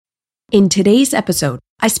In today's episode,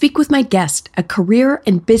 I speak with my guest, a career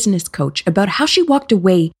and business coach, about how she walked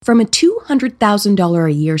away from a $200,000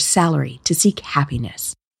 a year salary to seek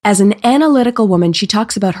happiness. As an analytical woman, she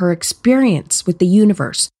talks about her experience with the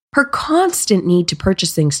universe, her constant need to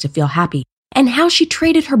purchase things to feel happy, and how she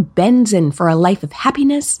traded her Benzin for a life of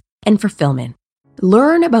happiness and fulfillment.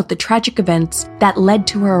 Learn about the tragic events that led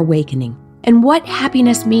to her awakening and what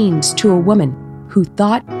happiness means to a woman who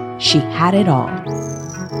thought she had it all.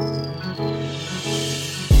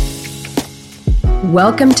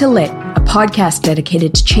 Welcome to Lit, a podcast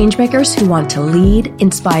dedicated to changemakers who want to lead,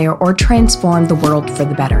 inspire, or transform the world for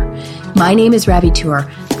the better. My name is Ravi Tour.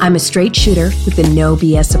 I'm a straight shooter with a no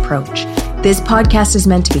BS approach. This podcast is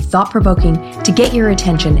meant to be thought-provoking, to get your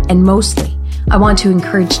attention, and mostly, I want to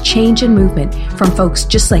encourage change and movement from folks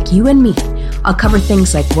just like you and me. I'll cover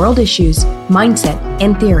things like world issues, mindset,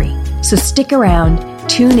 and theory. So stick around,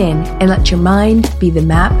 tune in, and let your mind be the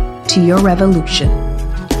map to your revolution.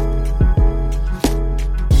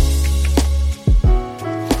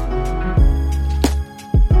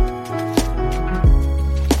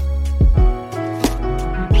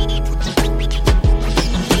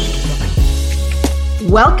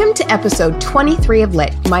 Welcome to episode 23 of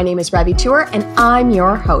Lit. My name is Ravi Tour and I'm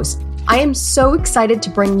your host. I am so excited to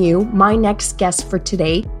bring you my next guest for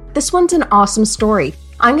today. This one's an awesome story.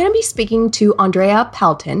 I'm going to be speaking to Andrea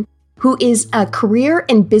Pelton, who is a career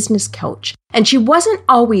and business coach. And she wasn't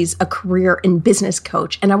always a career and business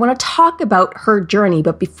coach. And I want to talk about her journey.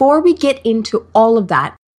 But before we get into all of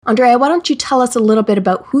that, Andrea, why don't you tell us a little bit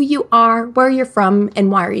about who you are, where you're from,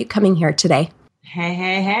 and why are you coming here today?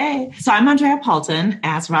 Hey. So I'm Andrea Pelton,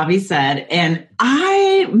 as Ravi said, and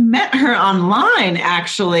I met her online,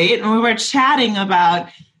 actually, and we were chatting about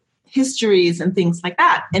histories and things like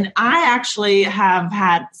that. And I actually have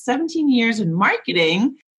had 17 years in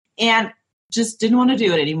marketing and just didn't want to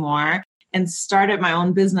do it anymore and started my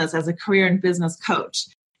own business as a career and business coach.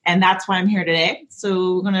 And that's why I'm here today.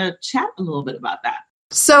 So we're going to chat a little bit about that.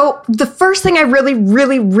 So the first thing I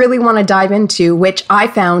really want to dive into, which I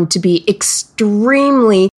found to be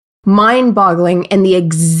extremely mind-boggling, and the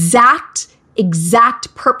exact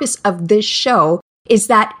purpose of this show is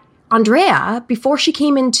that Andrea, before she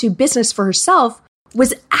came into business for herself,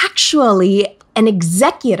 was actually an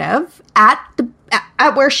executive at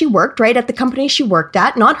where she worked, right? At the company she worked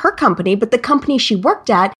at, not her company, but the company she worked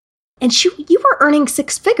at, and you were earning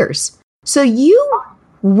six figures. So you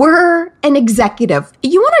were an executive.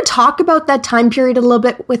 You want to talk about that time period a little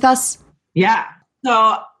bit with us? Yeah.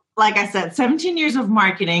 So like I said, 17 years of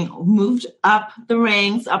marketing, moved up the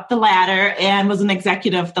ranks, up the ladder, and was an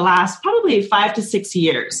executive the last probably 5 to 6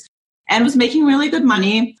 years and was making really good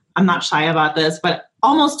money. I'm not shy about this, but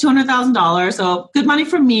almost $200,000. So good money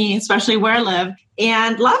for me, especially where I live,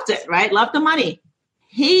 and loved it, right? Loved the money.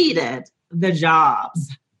 Hated the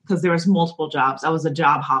jobs. Because there was multiple jobs. I was a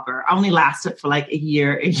job hopper. I only lasted for like a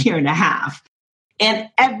year and a half. And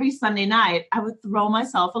every Sunday night, I would throw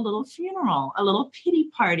myself a little funeral, a little pity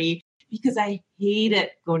party, because I hated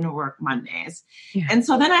going to work Mondays. Yeah. And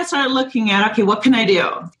so then I started looking at, okay, what can I do?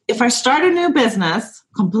 If I start a new business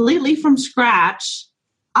completely from scratch,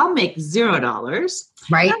 I'll make $0.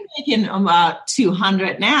 Right. I'm making about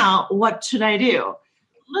 $200 now. What should I do?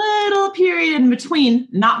 Little period in between,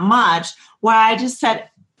 not much, where I just said,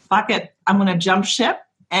 fuck it, I'm going to jump ship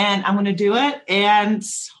and I'm going to do it. And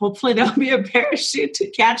hopefully there'll be a parachute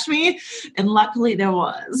to catch me. And luckily there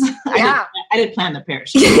was. Yeah. I did plan the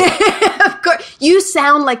parachute. Of course. You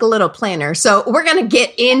sound like a little planner. So we're going to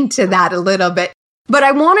get into that a little bit. But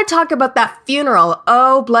I want to talk about that funeral.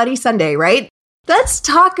 Oh, bloody Sunday, right? Let's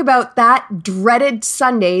talk about that dreaded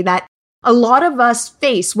Sunday that a lot of us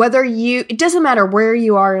face, it doesn't matter where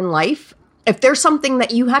you are in life. If there's something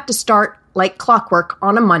that you had to start like clockwork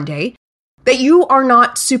on a Monday that you are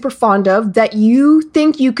not super fond of, that you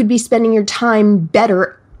think you could be spending your time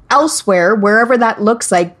better elsewhere, wherever that looks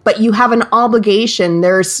like, but you have an obligation.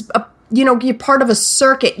 You're part of a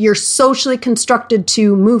circuit. You're socially constructed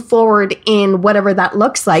to move forward in whatever that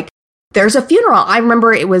looks like. There's a funeral. I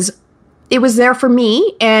remember it was there for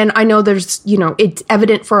me, and I know it's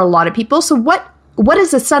evident for a lot of people. So what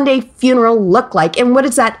does a Sunday funeral look like? And what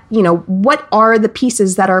is that, what are the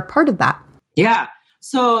pieces that are part of that? Yeah.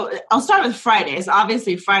 So I'll start with Fridays.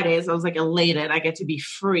 Obviously Fridays, I was like elated. I get to be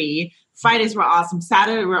free. Fridays were awesome.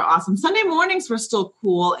 Saturday were awesome. Sunday mornings were still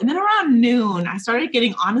cool. And then around noon, I started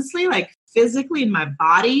getting, honestly, like physically in my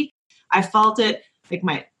body, I felt it, like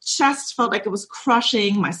my chest felt like it was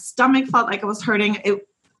crushing. My stomach felt like it was hurting.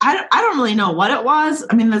 I don't really know what it was.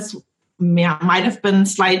 I mean, this might have been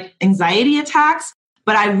slight anxiety attacks,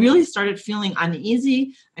 but I really started feeling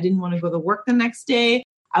uneasy. I didn't want to go to work the next day.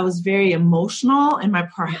 I was very emotional, and my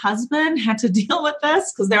poor husband had to deal with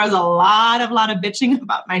this because there was a lot of bitching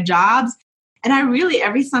about my jobs. And I really,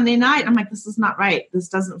 every Sunday night, I'm like, this is not right. This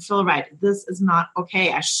doesn't feel right. This is not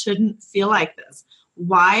okay. I shouldn't feel like this.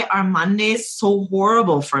 Why are Mondays so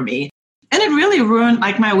horrible for me? And it really ruined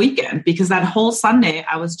like my weekend, because that whole Sunday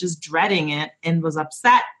I was just dreading it and was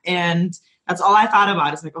upset. And that's all I thought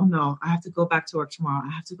about. It's like, oh no, I have to go back to work tomorrow.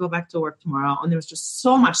 I have to go back to work tomorrow. And there was just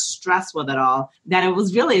so much stress with it all that it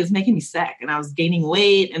was making me sick, and I was gaining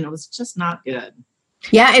weight, and it was just not good.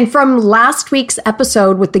 Yeah. And from last week's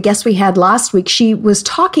episode with the guest we had last week, she was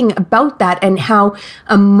talking about that and how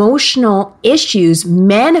emotional issues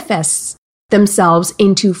manifest themselves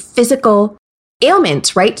into physical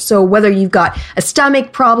ailments, right? So whether you've got a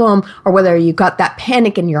stomach problem or whether you've got that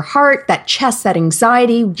panic in your heart, that chest, that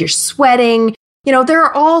anxiety, you're sweating, there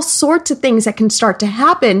are all sorts of things that can start to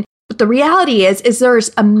happen. But the reality is there's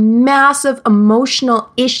a massive emotional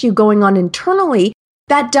issue going on internally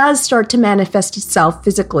that does start to manifest itself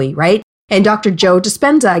physically, right? And Dr. Joe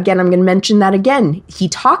Dispenza, again, I'm going to mention that again. He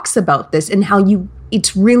talks about this and how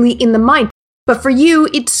it's really in the mind. But for you,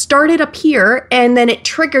 it started up here and then it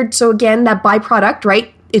triggered. So again, that byproduct,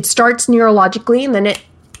 right? It starts neurologically and then it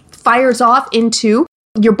fires off into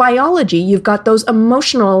your biology. You've got those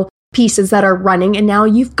emotional pieces that are running, and now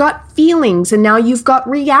you've got feelings, and now you've got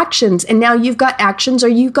reactions, and now you've got actions, or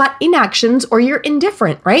you've got inactions, or you're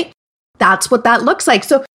indifferent, right? That's what that looks like.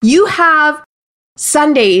 So you have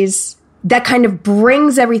Sundays that kind of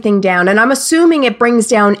brings everything down. And I'm assuming it brings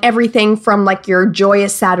down everything from like your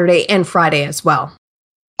joyous Saturday and Friday as well.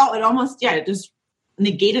 Oh, it just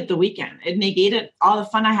negated the weekend. It negated all the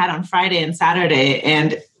fun I had on Friday and Saturday.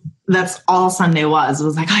 And that's all Sunday was. It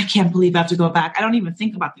was like, I can't believe I have to go back. I don't even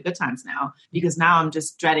think about the good times now, because now I'm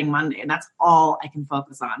just dreading Monday. And that's all I can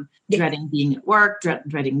focus on. Yeah. Dreading being at work,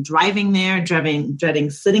 dreading driving there,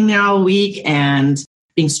 dreading sitting there all week, and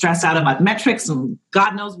being stressed out about metrics and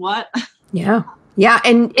God knows what. Yeah. Yeah.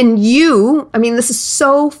 And you, I mean, this is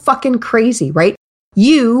so fucking crazy, right?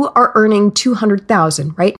 You are earning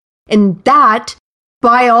 $200,000, right? And that,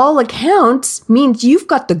 by all accounts, means you've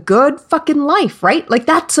got the good fucking life, right? Like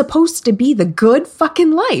that's supposed to be the good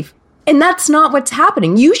fucking life. And that's not what's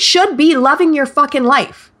happening. You should be loving your fucking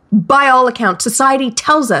life. By all accounts, society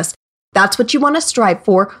tells us that's what you want to strive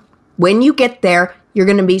for. When you get there, you're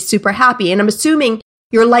going to be super happy. And I'm assuming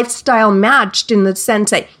your lifestyle matched in the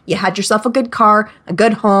sense that you had yourself a good car, a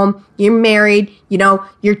good home, you're married,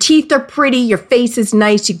 your teeth are pretty, your face is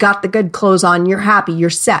nice, you got the good clothes on, you're happy, you're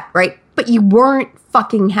set, right? But you weren't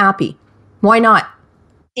fucking happy. Why not?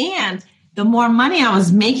 And the more money I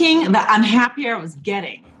was making, the unhappier I was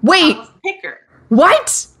getting. Wait. I was a picker.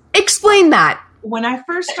 What? Explain that. When I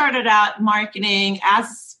first started out marketing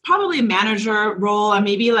as probably a manager role, or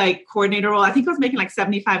maybe like coordinator role, I think I was making like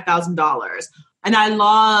 $75,000. And I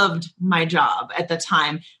loved my job at the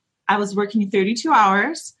time. I was working 32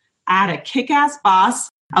 hours. I had a kick-ass boss.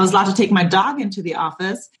 I was allowed to take my dog into the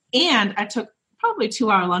office. And I took probably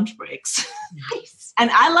 2-hour lunch breaks. Nice. And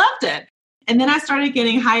I loved it. And then I started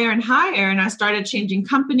getting higher and higher. And I started changing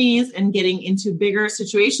companies and getting into bigger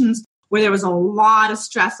situations where there was a lot of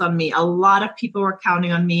stress on me. A lot of people were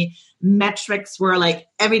counting on me. Metrics were like,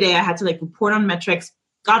 every day I had to like report on metrics.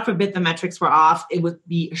 God forbid the metrics were off. It would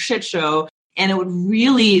be a shit show. And it would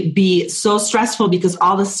really be so stressful because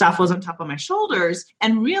all this stuff was on top of my shoulders.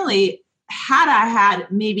 And really, had I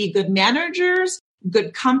had maybe good managers,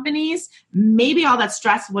 good companies, maybe all that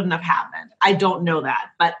stress wouldn't have happened. I don't know that.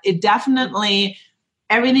 But it definitely,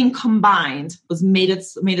 everything combined made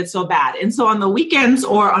it so bad. And so on the weekends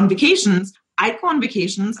or on vacations, I'd go on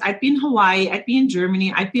vacations. I'd be in Hawaii. I'd be in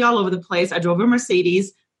Germany. I'd be all over the place. I drove a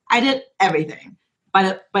Mercedes. I did everything.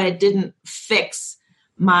 But it didn't fix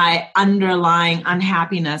my underlying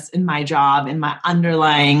unhappiness in my job and my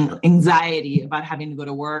underlying anxiety about having to go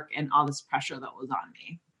to work and all this pressure that was on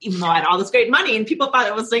me, even though I had all this great money and people thought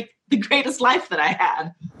it was like the greatest life that I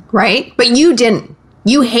had. Right. But you didn't.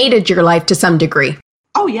 You hated your life to some degree.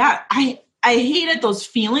 Oh, yeah. I hated those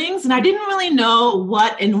feelings, and I didn't really know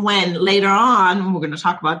what and when later on, we're going to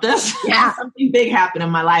talk about this. Yeah. Something big happened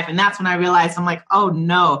in my life. And that's when I realized, I'm like, oh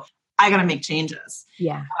no, I got to make changes.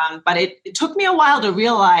 Yeah. But it took me a while to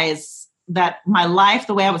realize that my life,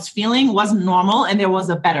 the way I was feeling, wasn't normal and there was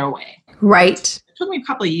a better way. Right. It took me a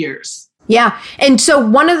couple of years. Yeah. And so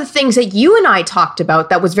one of the things that you and I talked about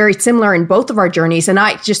that was very similar in both of our journeys, and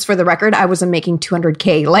I, just for the record, I wasn't making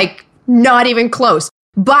 $200K, like not even close.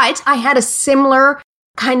 But I had a similar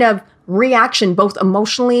kind of reaction, both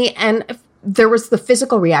emotionally and there was the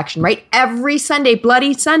physical reaction, right? Every Sunday,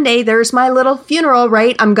 Bloody Sunday, there's my little funeral,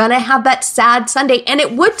 right? I'm going to have that sad Sunday. And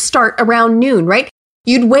it would start around noon, right?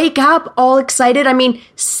 You'd wake up all excited. I mean,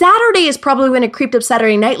 Saturday is probably when it creeped up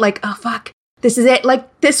Saturday night, like, oh, fuck, this is it.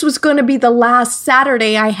 Like, this was going to be the last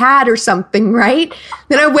Saturday I had or something, right?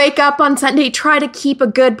 Then I wake up on Sunday, try to keep a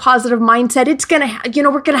good, positive mindset. It's going to,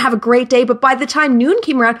 we're going to have a great day. But by the time noon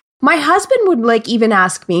came around, my husband would like even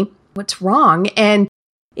ask me, what's wrong? And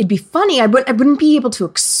it'd be funny. I wouldn't be able to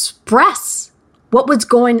express what was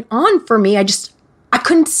going on for me. I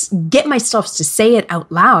couldn't get myself to say it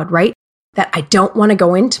out loud, right? That I don't want to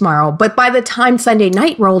go in tomorrow. But by the time Sunday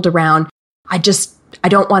night rolled around, I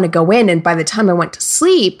don't want to go in. And by the time I went to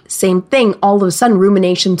sleep, same thing. All of a sudden,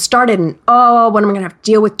 rumination started and, oh, what am I going to have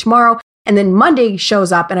to deal with tomorrow? And then Monday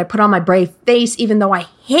shows up and I put on my brave face, even though I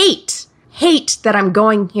hate that I'm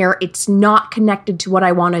going here. It's not connected to what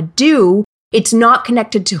I want to do. It's not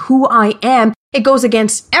connected to who I am. It goes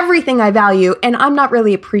against everything I value, and I'm not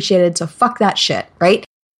really appreciated, so fuck that shit, right?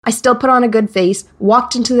 I still put on a good face,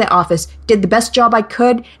 walked into the office, did the best job I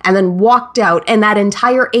could, and then walked out. And that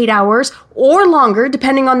entire 8 hours or longer,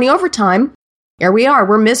 depending on the overtime, here we are.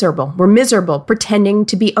 We're miserable, pretending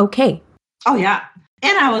to be okay. Oh, yeah.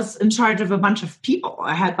 And I was in charge of a bunch of people.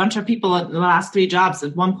 I had a bunch of people in the last 3 jobs.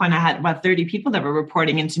 At one point, I had about 30 people that were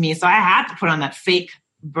reporting into me. So I had to put on that fake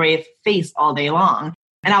brave face all day long.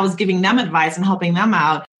 And I was giving them advice and helping them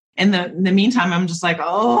out. In the meantime, I'm just like,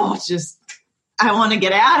 I want to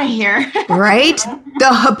get out of here. Right?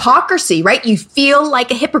 The hypocrisy, right? You feel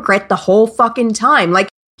like a hypocrite the whole fucking time. Like,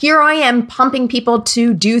 here I am pumping people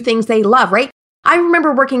to do things they love, right? I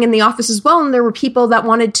remember working in the office as well, and there were people that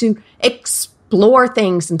wanted to explore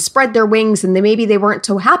things and spread their wings, and maybe they weren't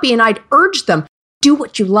so happy, and I'd urge them, do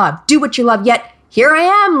what you love. Yet, here I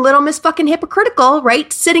am, little Miss fucking hypocritical,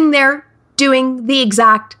 right? Sitting there doing the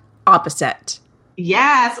exact opposite.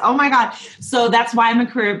 Yes. Oh my God. So that's why I'm a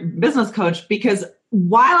career business coach, because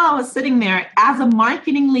while I was sitting there as a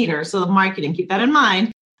marketing leader, so the marketing, keep that in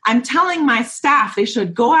mind, I'm telling my staff they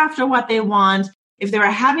should go after what they want. If they were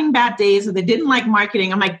having bad days or they didn't like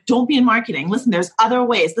marketing, I'm like, don't be in marketing. Listen, there's other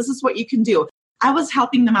ways. This is what you can do. I was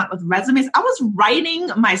helping them out with resumes. I was writing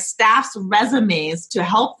my staff's resumes to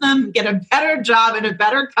help them get a better job in a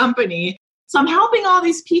better company. So I'm helping all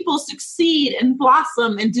these people succeed and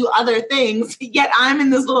blossom and do other things. Yet I'm in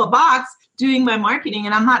this little box doing my marketing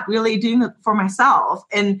and I'm not really doing it for myself.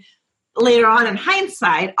 And later on in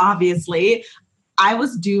hindsight, obviously, I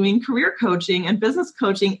was doing career coaching and business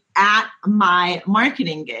coaching at my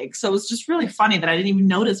marketing gig. So it was just really funny that I didn't even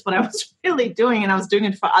notice what I was really doing. And I was doing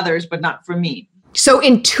it for others, but not for me. So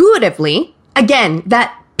intuitively, again,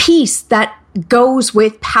 that piece that goes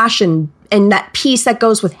with passion and that piece that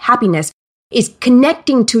goes with happiness is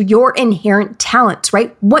connecting to your inherent talents,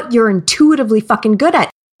 right? What you're intuitively fucking good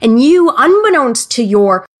at. And you, unbeknownst to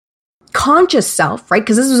your conscious self, right?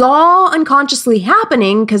 Because this was all unconsciously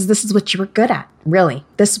happening because this is what you were good at, really.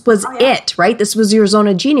 This was it, right? This was your zone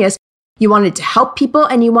of genius. You wanted to help people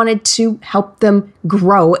and you wanted to help them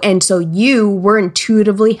grow. And so you were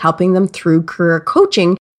intuitively helping them through career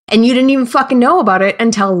coaching and you didn't even fucking know about it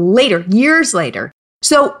until later, years later.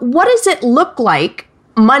 So what does it look like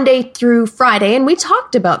Monday through Friday? And we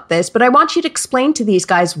talked about this, but I want you to explain to these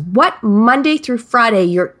guys what Monday through Friday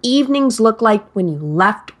your evenings look like when you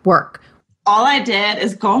left work. All I did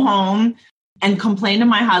is go home and complain to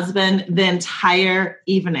my husband the entire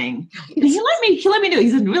evening. And he let me do it.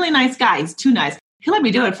 He's a really nice guy. He's too nice. He let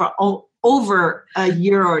me do it for over a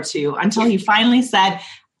year or two until he finally said,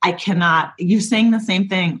 I cannot. You're saying the same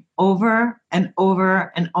thing over and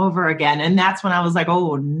over and over again. And that's when I was like,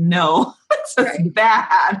 oh no, this is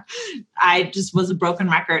bad. I just was a broken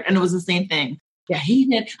record. And it was the same thing. I hate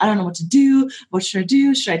it. I don't know what to do. What should I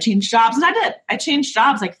do? Should I change jobs? And I did. I changed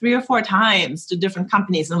jobs like 3 or 4 times to different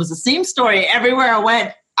companies. And it was the same story everywhere I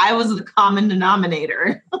went. I was the common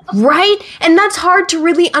denominator. Right? And that's hard to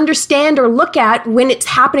really understand or look at when it's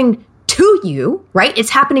happening to you, right? It's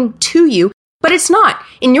happening to you, but it's not.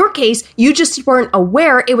 In your case, you just weren't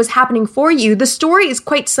aware it was happening for you. The story is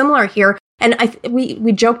quite similar here. And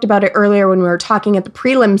we joked about it earlier when we were talking at the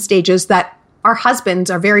prelim stages that our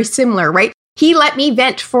husbands are very similar, right? He let me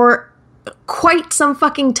vent for quite some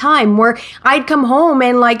fucking time where I'd come home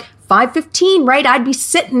and like 5:15, right? I'd be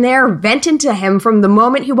sitting there venting to him from the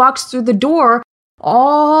moment he walks through the door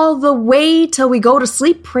all the way till we go to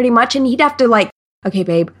sleep pretty much. And he'd have to like, okay,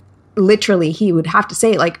 babe, literally he would have to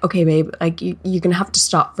say like, okay, babe, like you're going to have to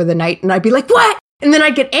stop for the night. And I'd be like, what? And then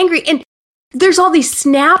I'd get angry. And there's all these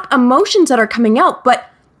snap emotions that are coming out, but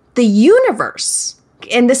the universe,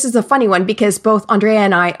 and this is a funny one because both Andrea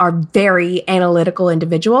and I are very analytical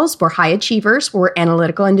individuals. We're high achievers. We're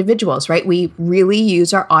analytical individuals, right? We really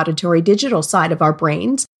use our auditory digital side of our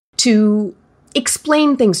brains to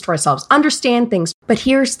explain things to ourselves, understand things. But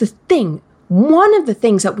here's the thing. One of the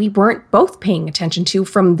things that we weren't both paying attention to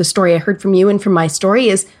from the story I heard from you and from my story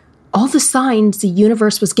is all the signs the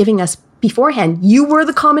universe was giving us beforehand. You were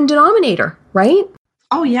the common denominator, right?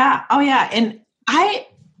 Oh, yeah. Oh, yeah. And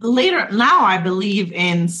now I believe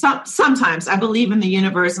in sometimes I believe in the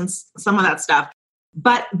universe and some of that stuff.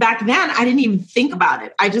 But back then I didn't even think about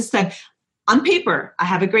it. I just said, on paper, I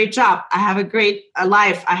have a great job. I have a great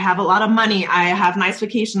life. I have a lot of money. I have nice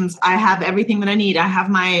vacations. I have everything that I need. I have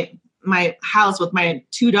my house with my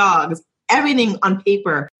 2 dogs. Everything on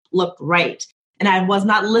paper looked right. And I was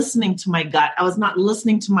not listening to my gut. I was not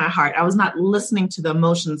listening to my heart. I was not listening to the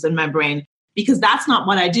emotions in my brain, because that's not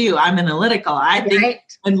what I do. I'm analytical. I think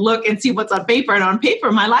and look and see what's on paper. And on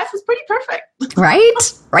paper, my life was pretty perfect. Right?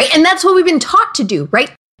 Right. And that's what we've been taught to do,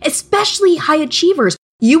 right? Especially high achievers.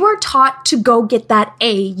 You were taught to go get that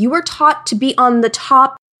A. You were taught to be on the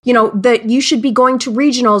top, that you should be going to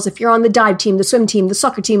regionals if you're on the dive team, the swim team, the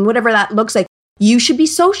soccer team, whatever that looks like. You should be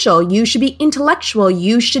social. You should be intellectual.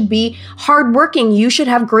 You should be hardworking. You should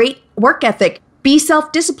have great work ethic. Be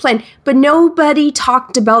self-disciplined. But nobody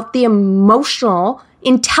talked about the emotional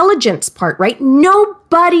intelligence part, right?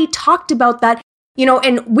 Nobody talked about that,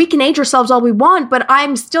 and we can age ourselves all we want, but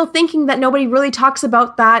I'm still thinking that nobody really talks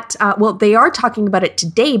about that. They are talking about it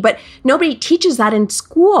today, but nobody teaches that in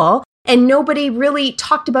school. And nobody really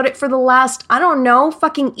talked about it for the last,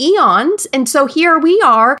 fucking eons. And so here we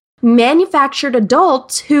are, manufactured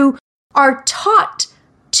adults who are taught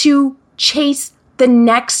to chase the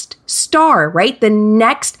next star, right? The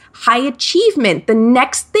next high achievement, the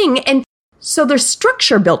next thing. And so there's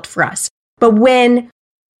structure built for us. But when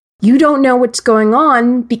you don't know what's going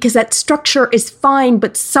on because that structure is fine,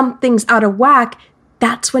 but something's out of whack,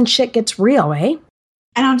 that's when shit gets real, eh?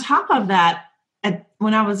 And on top of that,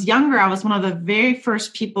 when I was younger, I was one of the very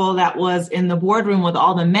first people that was in the boardroom with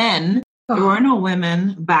all the men. There were no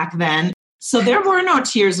women back then. So there were no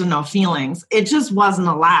tears and no feelings. It just wasn't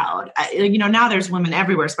allowed. Now there's women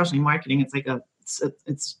everywhere, especially in marketing.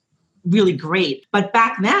 It's really great. But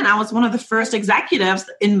back then I was one of the first executives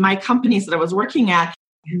in my companies that I was working at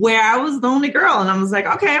where I was the only girl. And I was like,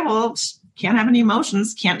 okay, well, can't have any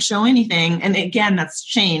emotions, can't show anything. And again, that's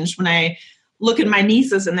changed. When I look at my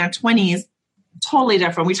nieces in their 20s, totally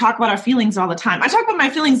different. We talk about our feelings all the time. I talk about my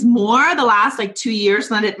feelings more the last 2 years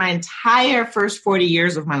than I did my entire first 40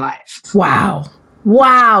 years of my life. Wow.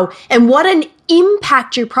 And what an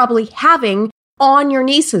impact you're probably having on your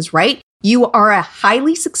nieces, right? You are a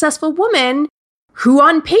highly successful woman who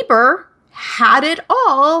on paper had it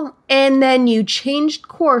all, and then you changed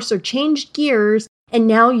course or changed gears, and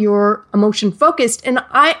now you're emotion focused. And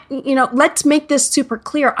let's make this super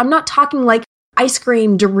clear. I'm not talking like ice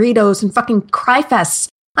cream, Doritos, and fucking cry fests.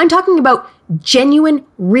 I'm talking about genuine,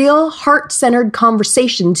 real, heart-centered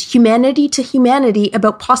conversations, humanity to humanity,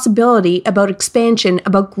 about possibility, about expansion,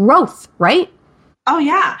 about growth, right? Oh,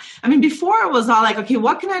 yeah. I mean, before it was all like, okay,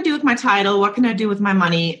 what can I do with my title? What can I do with my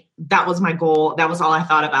money? That was my goal. That was all I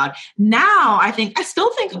thought about. Now, I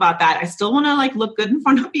still think about that. I still want to look good in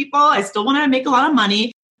front of people. I still want to make a lot of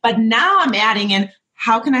money. But now I'm adding in,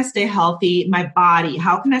 how can I stay healthy in my body?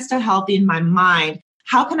 How can I stay healthy in my mind?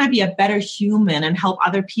 How can I be a better human and help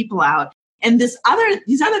other people out? And these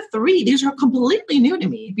other 3, these are completely new to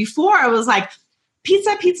me. Before I was like,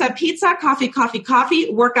 pizza, pizza, pizza, coffee, coffee,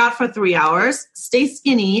 coffee, work out for 3 hours, stay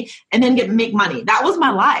skinny, and then make money. That was my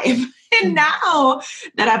life. And now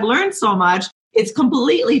that I've learned so much, it's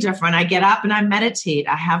completely different. I get up and I meditate.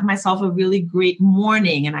 I have myself a really great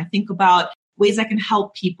morning and I think about ways I can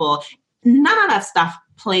help people. None of that stuff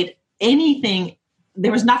played anything.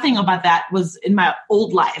 There was nothing about that was in my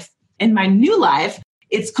old life. In my new life,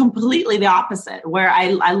 it's completely the opposite, where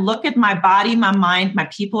I look at my body, my mind, my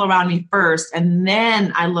people around me first, and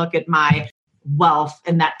then I look at my wealth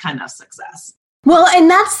and that kind of success. Well, and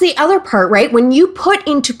that's the other part, right? When you put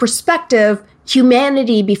into perspective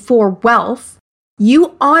humanity before wealth,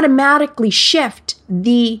 you automatically shift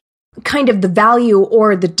the kind of the value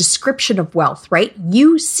or the description of wealth, right?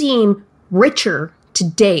 You seem richer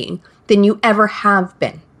today than you ever have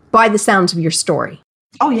been by the sounds of your story.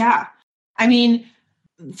 Oh, yeah. I mean,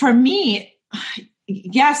 for me,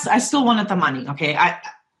 yes, I still wanted the money. Okay.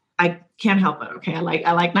 I can't help it. Okay. I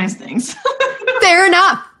like nice things. Fair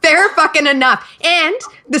enough. Fair fucking enough. And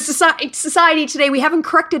the society today, we haven't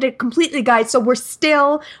corrected it completely, guys. So we're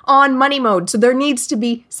still on money mode. So there needs to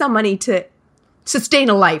be some money to sustain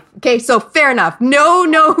a life. Okay. So fair enough. No,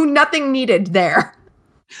 nothing needed there.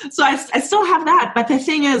 So I still have that. But the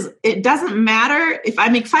thing is, it doesn't matter if I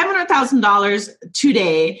make $500,000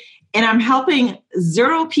 today and I'm helping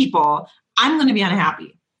 0 people, I'm going to be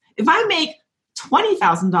unhappy. If I make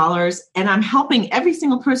 $20,000 and I'm helping every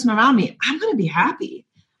single person around me, I'm going to be happy.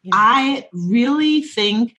 Yeah. I really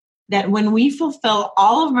think that when we fulfill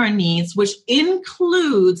all of our needs, which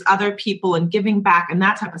includes other people and giving back and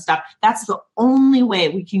that type of stuff, that's the only way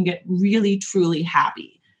we can get really, truly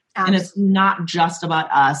happy. Absolutely. And it's not just about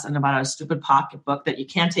us and about our stupid pocketbook that you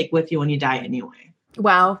can't take with you when you die anyway.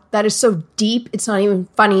 Wow, that is so deep. It's not even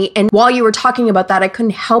funny. And while you were talking about that, I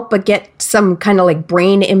couldn't help but get some kind of like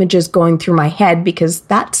brain images going through my head because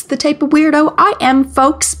that's the type of weirdo I am,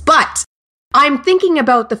 folks. But I'm thinking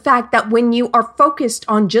about the fact that when you are focused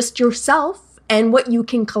on just yourself and what you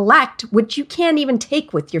can collect, which you can't even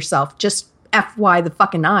take with yourself, just FY the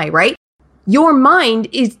fucking I, right? Your mind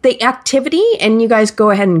is the activity, and you guys go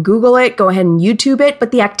ahead and Google it, go ahead and YouTube it, but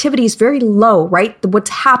the activity is very low, right? What's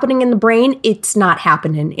happening in the brain, it's not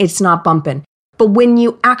happening. It's not bumping. But when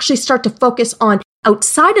you actually start to focus on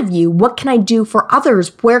outside of you, what can I do for others?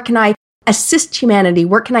 Where can I assist humanity?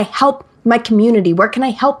 Where can I help my community? Where can I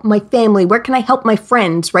help my family? Where can I help my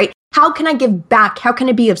friends, right? How can I give back? How can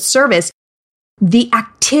I be of service? The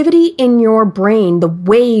activity in your brain, the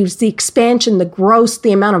waves, the expansion, the growth,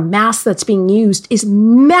 the amount of mass that's being used is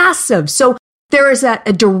massive. So there is a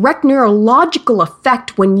direct neurological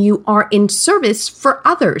effect when you are in service for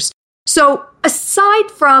others. So aside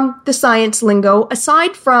from the science lingo,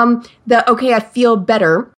 aside from the, okay, I feel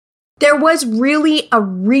better, there was really a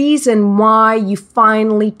reason why you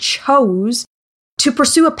finally chose to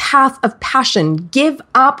pursue a path of passion, give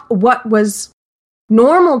up what was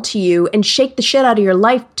normal to you and shake the shit out of your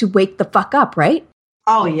life to wake the fuck up, right?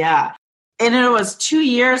 Oh, yeah. And it was 2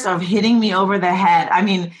 years of hitting me over the head. I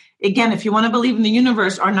mean, again, if you want to believe in the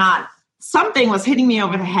universe or not, something was hitting me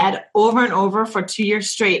over the head over and over for 2 years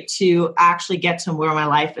straight to actually get to where my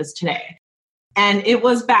life is today. And it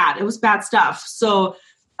was bad. It was bad stuff. So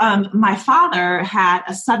my father had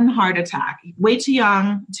a sudden heart attack, way too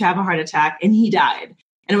young to have a heart attack, and he died.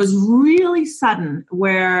 And it was really sudden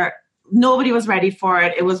where nobody was ready for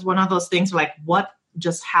it. It was one of those things where like, what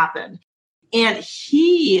just happened? And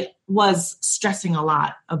he was stressing a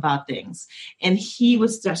lot about things. And he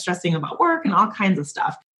was stressing about work and all kinds of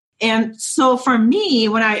stuff. And so for me,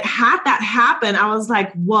 when I had that happen, I was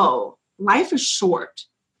like, whoa, life is short.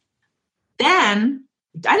 Then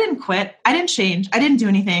I didn't quit. I didn't change. I didn't do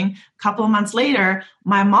anything. A couple of months later,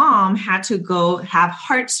 my mom had to go have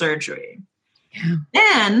heart surgery. Yeah.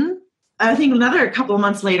 Then I think another couple of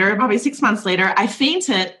months later, probably 6 months later, I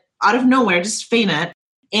fainted out of nowhere, just fainted.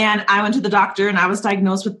 And I went to the doctor and I was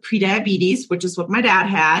diagnosed with prediabetes, which is what my dad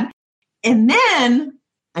had. And then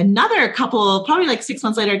another couple, probably like 6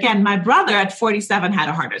 months later, again, my brother at 47 had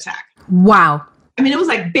a heart attack. Wow. I mean, it was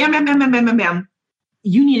like bam, bam, bam, bam, bam, bam, bam.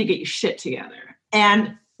 You need to get your shit together.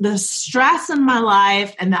 And the stress in my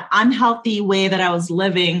life and the unhealthy way that I was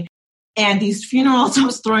living and these funerals I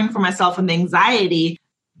was throwing for myself and the anxiety,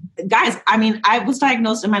 guys, I mean, I was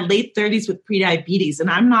diagnosed in my late 30s with prediabetes, and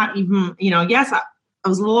I'm not even, yes, I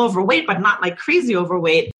was a little overweight, but not like crazy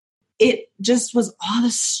overweight. It just was all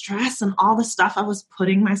the stress and all the stuff I was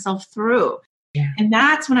putting myself through. Yeah. And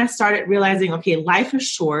that's when I started realizing, okay, life is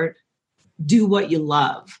short. Do what you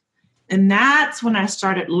love. And that's when I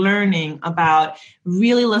started learning about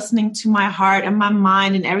really listening to my heart and my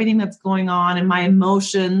mind and everything that's going on and my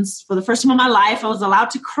emotions. For the first time in my life, I was allowed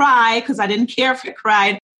to cry because I didn't care if I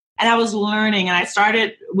cried. And I was learning, and I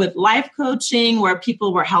started with life coaching where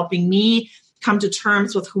people were helping me come to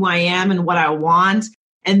terms with who I am and what I want.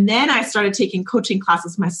 And then I started taking coaching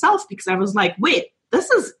classes myself because I was like, wait,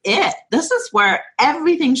 this is it. This is where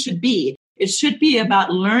everything should be. It should be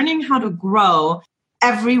about learning how to grow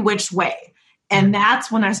every which way. And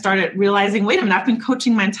that's when I started realizing, wait a minute, I've been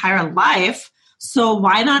coaching my entire life. So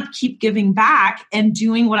why not keep giving back and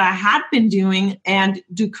doing what I had been doing and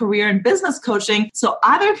do career and business coaching so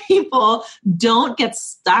other people don't get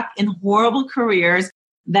stuck in horrible careers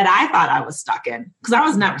that I thought I was stuck in, because I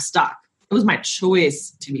was never stuck. It was my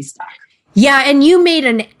choice to be stuck. Yeah, and you made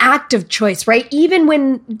an active choice, right? Even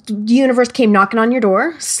when the universe came knocking on your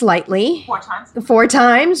door, slightly. 4 times. 4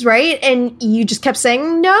 times, right? And you just kept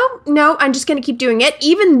saying, no, I'm just going to keep doing it.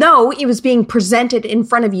 Even though it was being presented in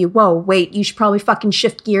front of you. Whoa, wait, you should probably fucking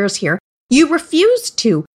shift gears here. You refused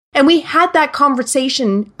to. And we had that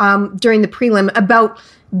conversation during the prelim about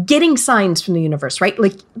getting signs from the universe, right?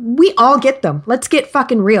 Like, we all get them. Let's get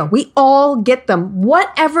fucking real. We all get them.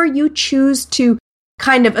 Whatever you choose to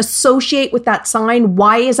kind of associate with that sign.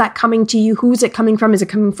 Why is that coming to you? Who's it coming from? Is it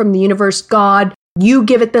coming from the universe, God? You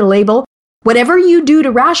give it the label. Whatever you do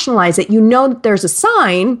to rationalize it, you know that there's a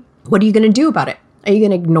sign. What are you going to do about it? Are you going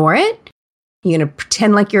to ignore it? Are you going to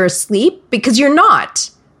pretend like you're asleep? Because you're not.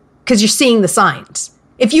 Because you're seeing the signs.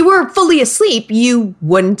 if you were fully asleep, you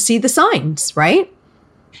wouldn't see the signs, right?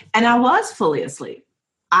 And I was fully asleep.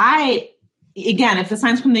 Again, if the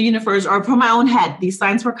signs from the universe or from my own head, these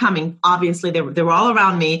signs were coming. Obviously, they were all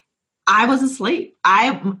around me. I was asleep.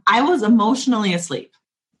 I was emotionally asleep.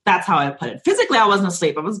 That's how I put it. Physically, I wasn't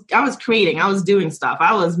asleep. I was creating. I was doing stuff.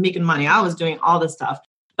 I was making money. I was doing all this stuff.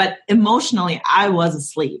 But emotionally, I was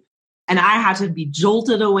asleep. And I had to be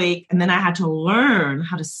jolted awake. And then I had to learn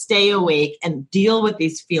how to stay awake and deal with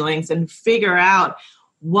these feelings and figure out,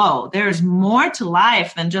 whoa, there's more to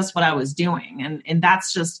life than just what I was doing. And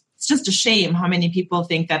that's just, it's just a shame how many people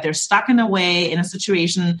think that they're stuck in a way in a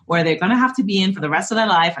situation where they're going to have to be in for the rest of their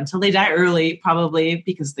life until they die early, probably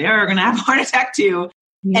because they're going to have a heart attack too.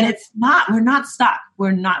 Yeah. And we're not stuck.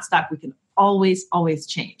 We're not stuck. We can always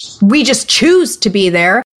change. We just choose to be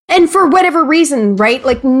there. And for whatever reason, right?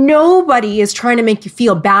 Like nobody is trying to make you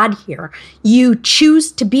feel bad here. You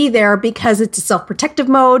choose to be there because it's a self-protective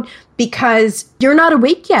mode, because you're not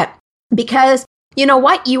awake yet, because you know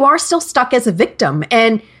what? You are still stuck as a victim.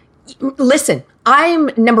 And listen,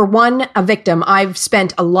 I'm number one, a victim. I've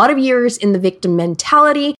spent a lot of years in the victim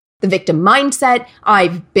mentality, the victim mindset.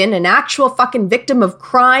 I've been an actual fucking victim of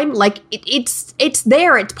crime. Like it's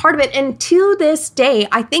there. It's part of it. And to this day,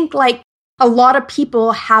 I think like a lot of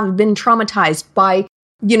people have been traumatized by,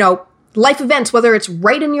 life events, whether it's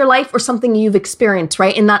right in your life or something you've experienced,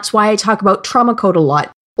 right? And that's why I talk about trauma code a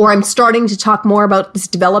lot, or I'm starting to talk more about this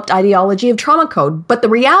developed ideology of trauma code. But the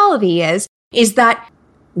reality is that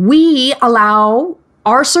we allow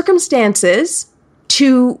our circumstances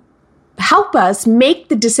to help us make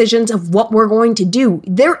the decisions of what we're going to do.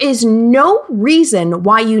 There is no reason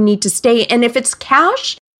why you need to stay. And if it's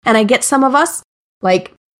cash, and I get some of us,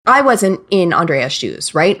 like, I wasn't in Andrea's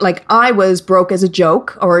shoes, right? Like I was broke as a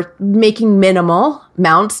joke or making minimal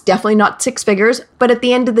amounts, definitely not 6 figures. But at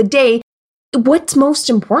the end of the day, what's most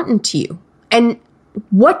important to you? And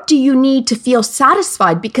what do you need to feel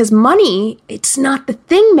satisfied? Because money, it's not the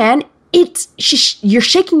thing, man. You're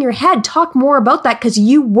shaking your head. Talk more about that because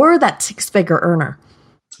you were that 6-figure earner.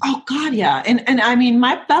 Oh God, yeah. And I mean,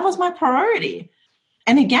 that was my priority.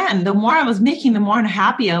 And again, the more I was making, the more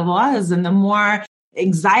unhappy I was, and the more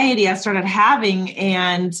anxiety I started having.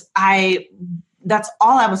 And that's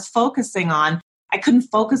all I was focusing on. I couldn't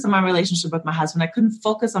focus on my relationship with my husband. I couldn't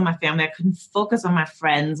focus on my family. I couldn't focus on my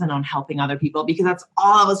friends and on helping other people because that's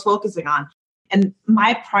all I was focusing on. And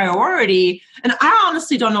my priority, and I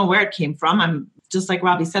honestly don't know where it came from. I'm just like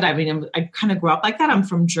Robbie said, I mean, I kind of grew up like that. I'm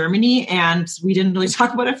from Germany and we didn't really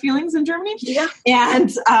talk about our feelings in Germany. Yeah.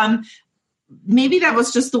 And, maybe that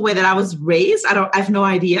was just the way that I was raised. I have no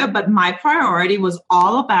idea, but my priority was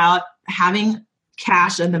all about having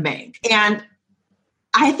cash in the bank. And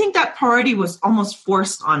I think that priority was almost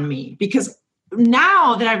forced on me because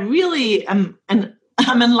now that I really am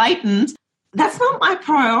I'm enlightened, that's not my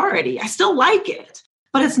priority. I still like it,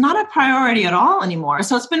 but it's not a priority at all anymore.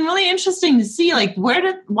 So it's been really interesting to see like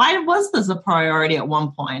why was this a priority at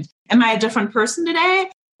one point? Am I a different person today?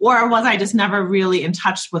 Or was I just never really in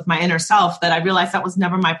touch with my inner self that I realized that was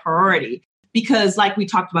never my priority? Because like we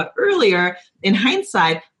talked about earlier, in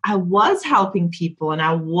hindsight, I was helping people and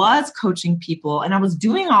I was coaching people and I was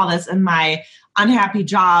doing all this in my unhappy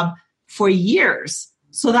job for years.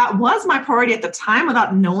 So that was my priority at the time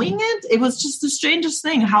without knowing it. It was just the strangest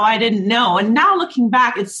thing how I didn't know. And now looking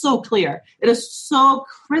back, it's so clear. It is so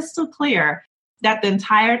crystal clear that the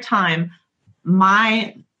entire time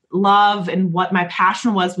my love and what my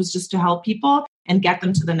passion was just to help people and get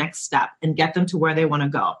them to the next step and get them to where they want to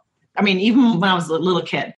go. I mean, even when I was a little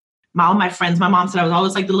kid, all my friends, my mom said I was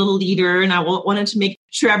always like the little leader and I wanted to make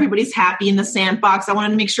sure everybody's happy in the sandbox. I wanted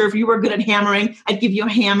to make sure if you were good at hammering, I'd give you a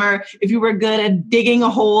hammer. If you were good at digging a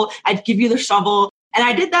hole, I'd give you the shovel. And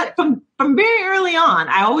I did that from very early on.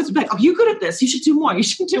 I always would be like, oh, you're good at this. You should do more. You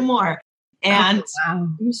should do more. And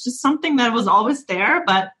It was just something that was always there,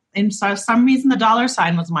 but and so for some reason, the dollar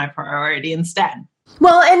sign was my priority instead.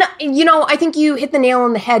 Well, and, I think you hit the nail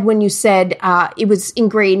on the head when you said it was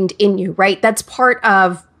ingrained in you, right? That's part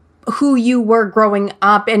of who you were growing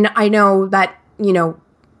up. And I know that,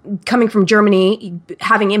 coming from Germany,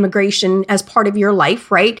 having immigration as part of your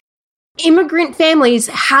life, right? Immigrant families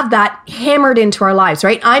have that hammered into our lives,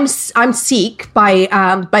 right? I'm Sikh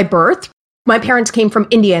by birth. My parents came from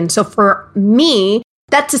India. And so for me,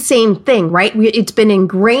 that's the same thing, right? It's been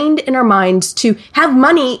ingrained in our minds to have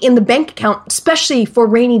money in the bank account, especially for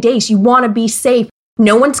rainy days. You want to be safe.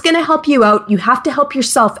 No one's going to help you out. You have to help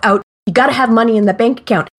yourself out. You got to have money in the bank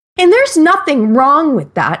account. And there's nothing wrong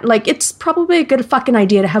with that. Like, it's probably a good fucking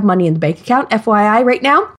idea to have money in the bank account, FYI, right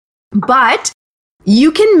now. But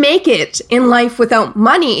you can make it in life without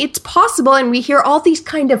money. It's possible. And we hear all these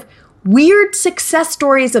kind of weird success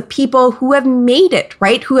stories of people who have made it,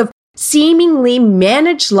 right? Who have seemingly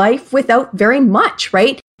managed life without very much,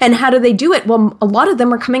 right? And how do they do it? Well, a lot of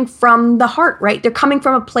them are coming from the heart, right? They're coming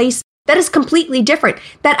from a place that is completely different,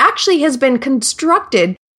 that actually has been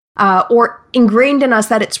constructed or ingrained in us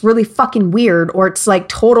that it's really fucking weird, or it's like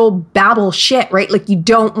total babble shit, right? Like you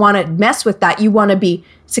don't want to mess with that. You want to be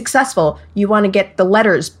successful. You want to get the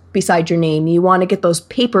letters beside your name. You want to get those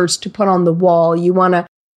papers to put on the wall. You want to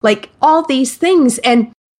like all these things.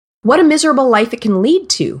 And what a miserable life it can lead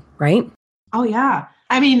to, right? Oh, yeah.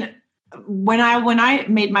 I mean, when I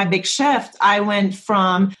made my big shift, I went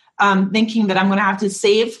from thinking that I'm going to have to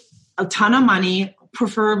save a ton of money,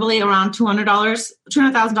 preferably around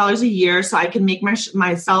 $200,000 a year, so I can make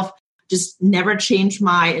myself just never change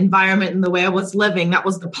my environment and the way I was living. That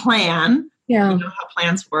was the plan. Yeah. You know how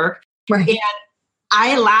plans work. Right. And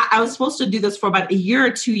I was supposed to do this for about a year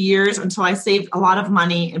or 2 years until I saved a lot of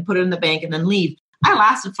money and put it in the bank and then leave. I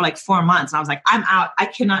lasted for like 4 months and I was like, I'm out. I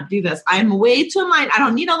cannot do this. I'm way too aligned. I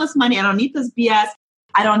don't need all this money. I don't need this BS.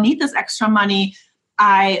 I don't need this extra money.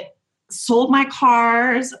 I sold my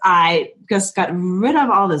cars. I just got rid of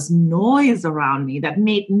all this noise around me that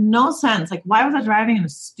made no sense. Like, why was I driving in a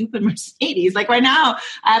stupid Mercedes? Like right now,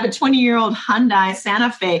 I have a 20-year-old Hyundai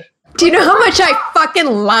Santa Fe. Do you know how much I fucking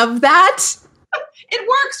love that? It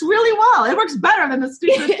works really well. It works better than the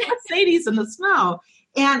stupid Mercedes in the snow.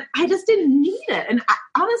 And I just didn't need it. And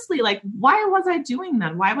honestly, like, why was I doing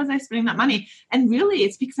that? Why was I spending that money? And really,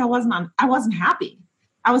 it's because I wasn't happy.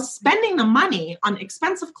 I was spending the money on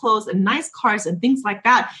expensive clothes and nice cars and things like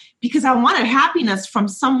that because I wanted happiness from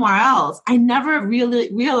somewhere else. I never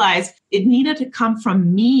really realized it needed to come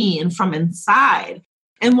from me and from inside.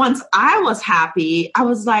 And once I was happy, I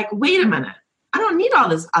was like, wait a minute. I don't need all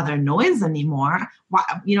this other noise anymore. Why,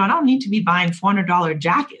 I don't need to be buying $400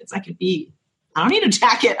 jackets. I don't need a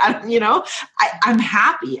jacket. I'm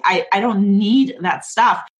happy. I don't need that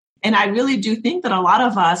stuff. And I really do think that a lot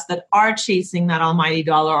of us that are chasing that almighty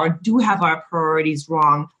dollar or do have our priorities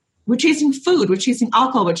wrong, we're chasing food, we're chasing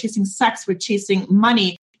alcohol, we're chasing sex, we're chasing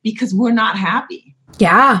money because we're not happy.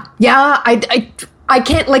 Yeah. I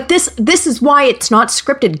can't, like, this is why it's not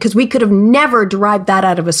scripted, because we could have never derived that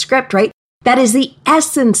out of a script, right? That is the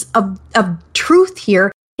essence of truth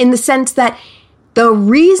here, in the sense that the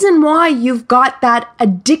reason why you've got that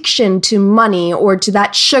addiction to money or to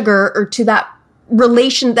that sugar or to that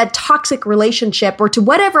that toxic relationship or to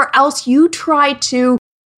whatever else you try to,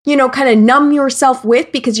 kind of numb yourself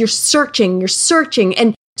with, because you're searching.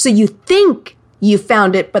 And so you think you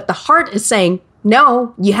found it, but the heart is saying,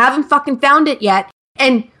 no, you haven't fucking found it yet.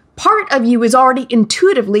 And part of you is already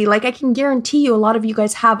intuitively, like, I can guarantee you a lot of you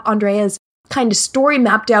guys have Andrea's kind of story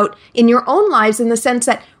mapped out in your own lives, in the sense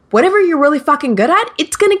that whatever you're really fucking good at,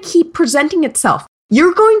 it's going to keep presenting itself.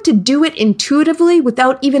 You're going to do it intuitively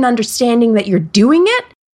without even understanding that you're doing it.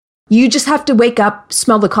 You just have to wake up,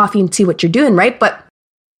 smell the coffee, and see what you're doing, right? But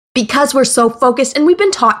because we're so focused, and we've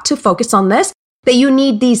been taught to focus on this, that you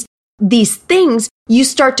need these things, you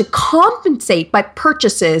start to compensate by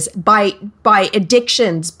purchases, by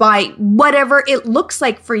addictions, by whatever it looks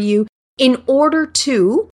like for you, in order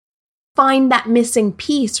to find that missing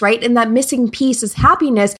piece, right? And that missing piece is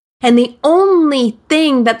happiness. And the only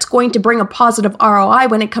thing that's going to bring a positive ROI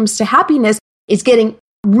when it comes to happiness is getting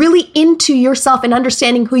really into yourself and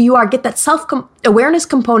understanding who you are. Get that self-awareness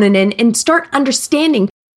component in and start understanding,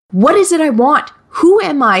 what is it I want? Who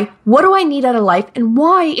am I? What do I need out of life? And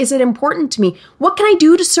why is it important to me? What can I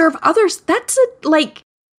do to serve others? That's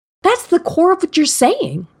the core of what you're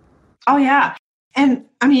saying. Oh, yeah. And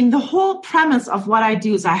I mean, the whole premise of what I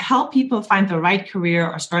do is I help people find the right career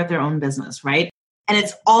or start their own business, right? And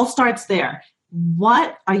it all starts there.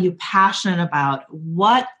 What are you passionate about?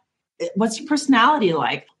 What's your personality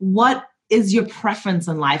like? What is your preference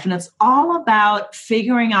in life? And it's all about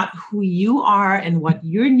figuring out who you are and what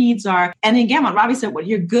your needs are. And again, what Robbie said, what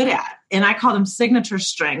you're good at. And I call them signature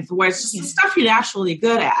strength, where it's just the stuff you're naturally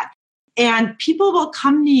good at. And people will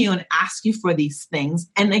come to you and ask you for these things.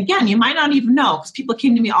 And again, you might not even know, because people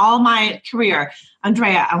came to me all my career.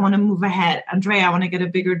 Andrea, I want to move ahead. Andrea, I want to get a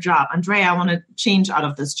bigger job. Andrea, I want to change out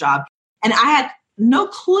of this job. And I had no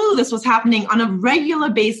clue this was happening on a regular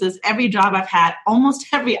basis. Every job I've had, almost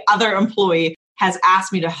every other employee has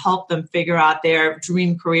asked me to help them figure out their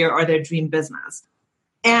dream career or their dream business.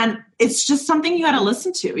 And it's just something you got to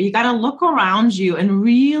listen to. You got to look around you and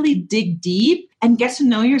really dig deep and get to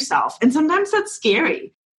know yourself. And sometimes that's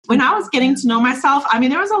scary. When I was getting to know myself, I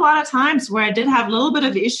mean, there was a lot of times where I did have a little bit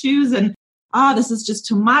of issues and oh, this is just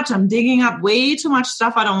too much. I'm digging up way too much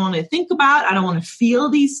stuff I don't want to think about. I don't want to feel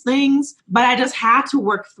these things. But I just had to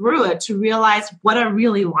work through it to realize what I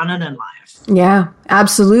really wanted in life. Yeah,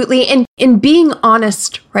 absolutely. And in being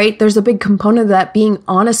honest, right? There's a big component of that, being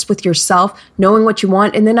honest with yourself, knowing what you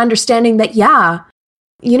want, and then understanding that, yeah,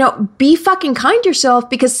 be fucking kind to yourself,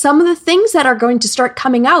 because some of the things that are going to start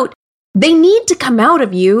coming out, they need to come out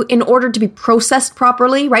of you in order to be processed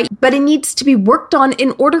properly, right? But it needs to be worked on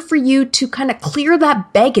in order for you to kind of clear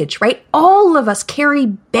that baggage, right? All of us carry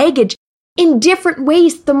baggage in different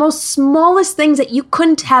ways. The most smallest things that you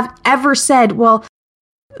couldn't have ever said, well,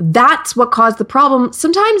 that's what caused the problem.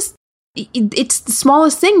 Sometimes it's the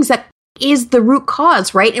smallest things that is the root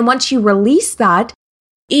cause, right? And once you release that,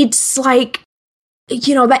 it's like,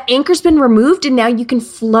 that anchor's been removed and now you can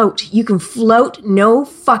float. You can float, no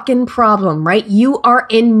fucking problem, right? You are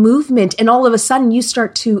in movement and all of a sudden you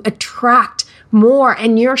start to attract more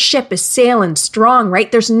and your ship is sailing strong, right?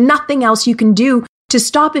 There's nothing else you can do to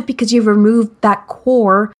stop it because you've removed that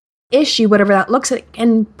core issue, whatever that looks like.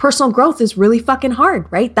 And personal growth is really fucking hard,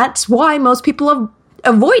 right? That's why most people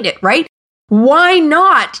avoid it, right? Why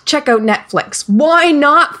not check out Netflix? Why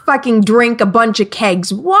not fucking drink a bunch of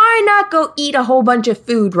kegs? Why not go eat a whole bunch of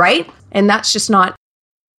food, right? And that's just that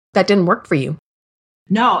didn't work for you.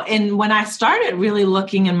 No. And when I started really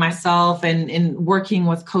looking in myself and working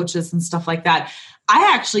with coaches and stuff like that,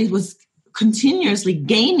 I actually was continuously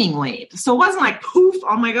gaining weight. So it wasn't like, poof,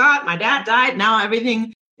 oh my God, my dad died. Now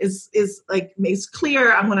everything is like, it's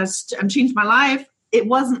clear. I'm changing my life. It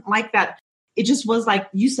wasn't like that. It just was like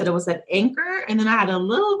you said, it was that anchor. And then I had a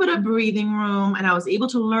little bit of breathing room and I was able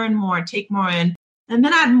to learn more, take more in. And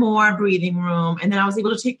then I had more breathing room. And then I was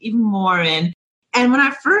able to take even more in. And when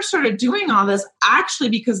I first started doing all this, actually,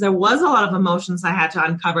 because there was a lot of emotions I had to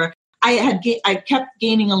uncover, I kept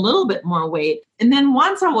gaining a little bit more weight. And then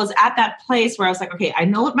once I was at that place where I was like, okay, I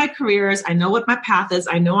know what my career is. I know what my path is.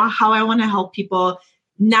 I know how I want to help people.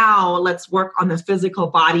 Now let's work on the physical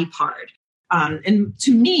body part. And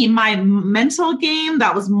to me, my mental game,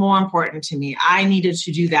 that was more important to me. I needed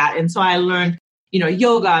to do that. And so I learned,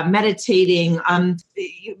 yoga, meditating,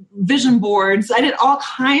 vision boards. I did all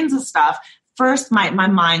kinds of stuff. First, my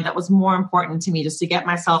mind, that was more important to me, just to get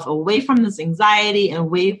myself away from this anxiety and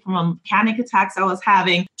away from panic attacks I was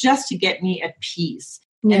having, just to get me at peace.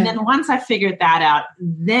 Yeah. And then once I figured that out,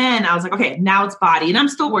 then I was like, okay, now it's body. And I'm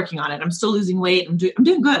still working on it. I'm still losing weight. I'm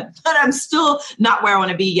doing good, but I'm still not where I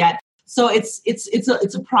want to be yet. So it's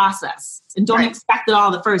a process, and don't expect it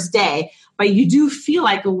all the first day, but you do feel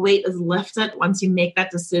like a weight is lifted once you make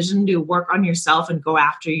that decision to work on yourself and go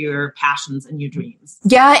after your passions and your dreams.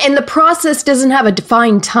 Yeah. And the process doesn't have a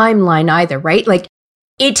defined timeline either, right? Like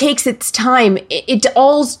it takes its time. It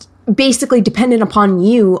all's basically dependent upon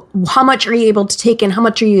you. How much are you able to take in? How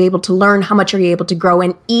much are you able to learn? How much are you able to grow?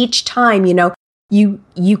 And each time,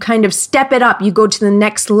 you kind of step it up, you go to the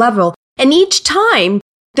next level. And each time,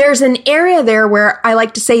 there's an area there where I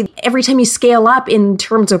like to say every time you scale up in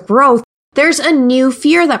terms of growth, there's a new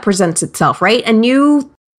fear that presents itself, right? A new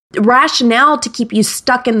rationale to keep you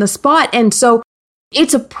stuck in the spot. And so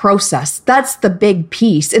it's a process. That's the big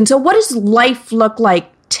piece. And so what does life look like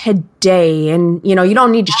today? And, you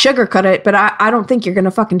don't need to sugarcoat it, but I don't think you're going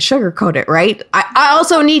to fucking sugarcoat it, right? I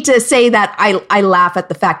also need to say that I laugh at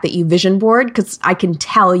the fact that you vision board, because I can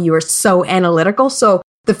tell you are so analytical. So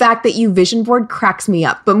the fact that you vision board cracks me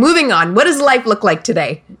up. But moving on, what does life look like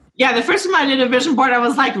today? Yeah, the first time I did a vision board, I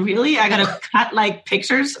was like, really? I got to cut like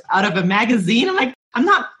pictures out of a magazine? I'm like, I'm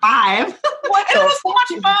not 5. What? It was so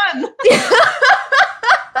much fun.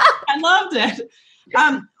 I loved it.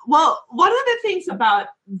 Well, one of the things about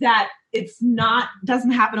that,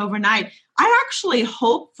 doesn't happen overnight. I actually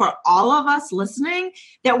hope for all of us listening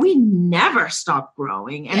that we never stop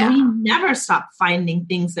growing and we never stop finding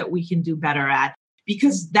things that we can do better at.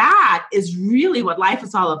 Because that is really what life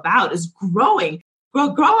is all about, is growing.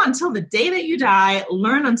 Grow until the day that you die,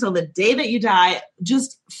 learn until the day that you die.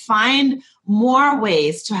 Just find more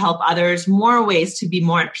ways to help others, more ways to be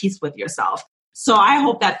more at peace with yourself. So I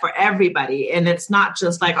hope that for everybody. And it's not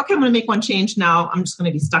just like, okay, I'm going to make one change now, I'm just going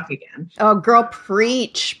to be stuck again. Oh, girl,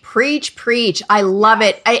 preach. I love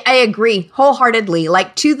it. I agree wholeheartedly.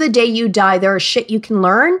 Like, to the day you die, there is shit you can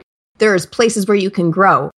learn. There's places where you can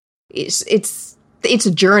grow. It's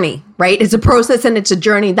a journey, right? It's a process and it's a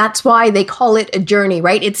journey. That's why they call it a journey,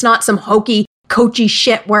 right? It's not some hokey, coachy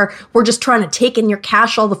shit where we're just trying to take in your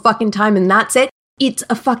cash all the fucking time and that's it. It's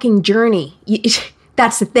a fucking journey.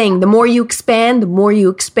 That's the thing. The more you expand, the more you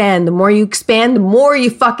expand. The more you expand, the more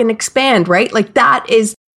you fucking expand, right? Like, that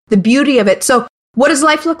is the beauty of it. So what does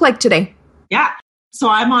life look like today? Yeah. So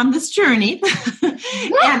I'm on this journey and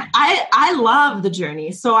I love the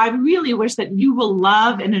journey. So I really wish that you will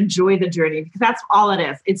love and enjoy the journey, because that's all it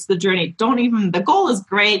is. It's the journey. The goal is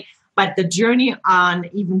great, but the journey on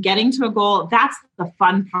even getting to a goal, that's the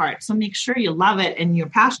fun part. So make sure you love it and you're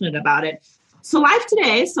passionate about it. So Life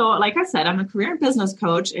Today. So like I said, I'm a career and business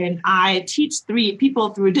coach, and I teach people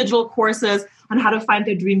through digital courses on how to find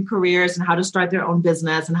their dream careers and how to start their own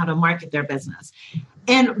business and how to market their business.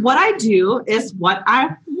 And what I do is what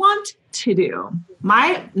I want to do.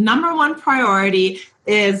 My number one priority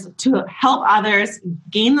is to help others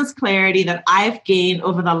gain this clarity that I've gained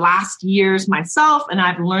over the last years myself, and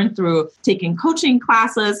I've learned through taking coaching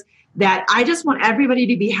classes, that I just want everybody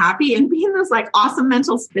to be happy and be in this like awesome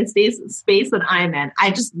mental space that I'm in.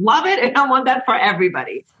 I just love it, and I want that for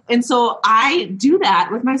everybody. And so I do that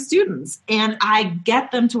with my students, and I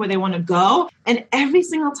get them to where they want to go. And every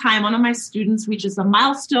single time one of my students reaches a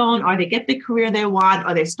milestone, or they get the career they want,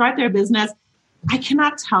 or they start their business, I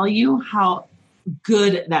cannot tell you how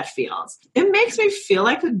good that feels. It makes me feel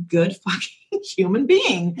like a good fucking human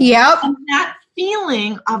being. Yep. And that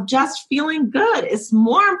feeling of just feeling good is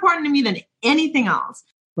more important to me than anything else.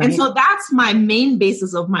 Right. And so that's my main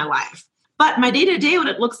basis of my life. But my day-to-day, what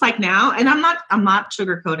it looks like now, and I'm not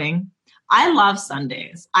sugarcoating, I love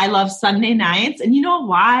Sundays. I love Sunday nights. And you know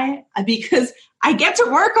why? Because I get to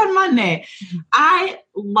work on Monday. I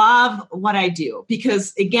love what I do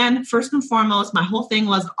because, again, first and foremost, my whole thing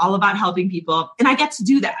was all about helping people, and I get to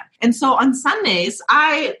do that. And so on Sundays,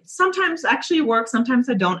 I sometimes actually work, sometimes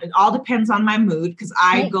I don't. It all depends on my mood, because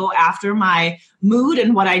I go after my mood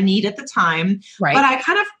and what I need at the time. Right. But I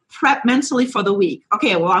kind of prep mentally for the week.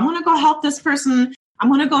 Okay, well, I'm going to go help this person. I'm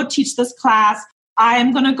going to go teach this class.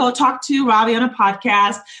 I'm going to go talk to Ravi on a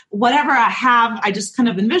podcast. Whatever I have, I just kind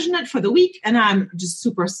of envision it for the week, and I'm just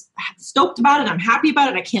super stoked about it. I'm happy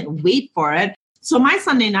about it. I can't wait for it. So my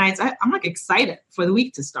Sunday nights, I'm like excited for the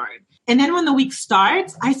week to start. And then when the week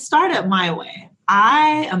starts, I start it my way.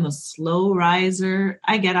 I am a slow riser.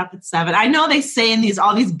 I get up at 7. I know they say in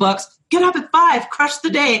all these books, get up at 5, crush the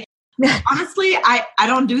day. Honestly, I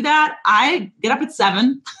don't do that. I get up at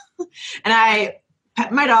 7 and I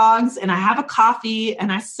pet my dogs and I have a coffee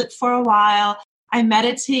and I sit for a while. I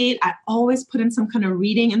meditate. I always put in some kind of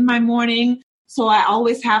reading in my morning. So I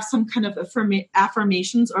always have some kind of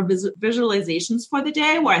affirmations or visualizations for the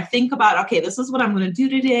day where I think about, okay, this is what I'm going to do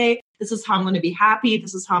today. This is how I'm going to be happy.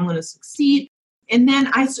 This is how I'm going to succeed. And then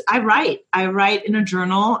I write. I write in a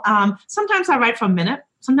journal. Sometimes I write for a minute.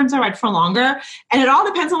 Sometimes I write for longer. And it all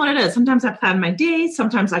depends on what it is. Sometimes I plan my day.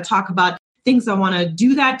 Sometimes I talk about things I want to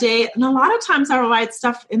do that day. And a lot of times I write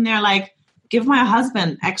stuff in there like give my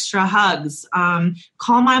husband extra hugs,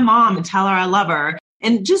 call my mom and tell her I love her,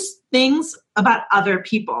 and just things about other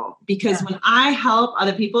people. Because when I help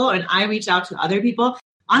other people and I reach out to other people,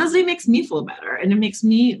 honestly, it makes me feel better and it makes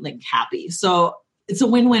me like happy. So it's a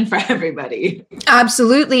win-win for everybody.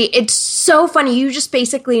 Absolutely. It's so funny. You just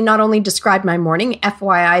basically not only described my morning,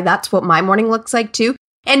 FYI, that's what my morning looks like too.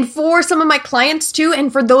 And for some of my clients too,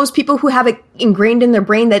 and for those people who have it ingrained in their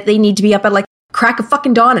brain that they need to be up at like crack of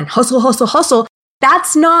fucking dawn and hustle, hustle, hustle,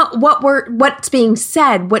 that's not what's being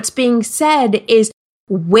said. What's being said is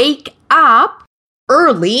wake up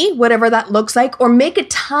early, whatever that looks like, or make a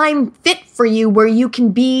time fit for you where you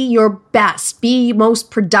can be your best, be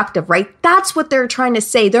most productive, right? That's what they're trying to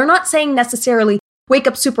say. They're not saying necessarily wake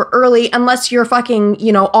up super early unless you're fucking,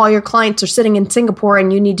 all your clients are sitting in Singapore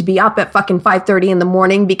and you need to be up at fucking 5:30 in the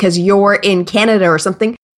morning because you're in Canada or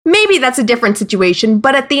something. Maybe that's a different situation,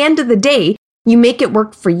 but at the end of the day, you make it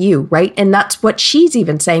work for you, right? And that's what she's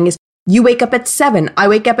even saying is you wake up at 7. I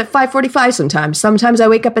wake up at 5:45 sometimes. Sometimes I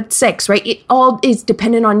wake up at 6, right? It all is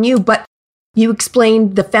dependent on you, but you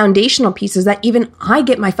explained the foundational pieces that even I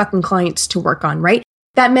get my fucking clients to work on, right?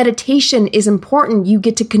 That meditation is important. You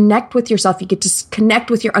get to connect with yourself. You get to connect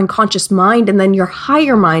with your unconscious mind and then your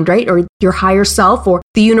higher mind, right? Or your higher self or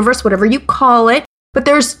the universe, whatever you call it. But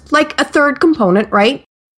there's like a third component, right?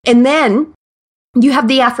 And then you have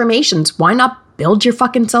the affirmations. Why not build your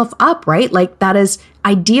fucking self up, right? Like that is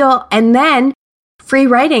ideal. And then free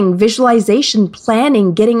writing, visualization,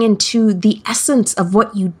 planning, getting into the essence of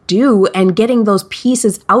what you do and getting those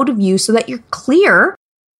pieces out of you so that you're clear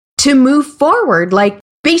to move forward. Like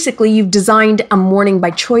basically you've designed a morning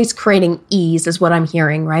by choice, creating ease is what I'm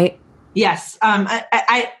hearing, right? Yes. And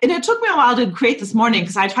it took me a while to create this morning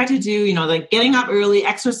because I tried to do, like getting up early,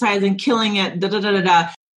 exercising, killing it,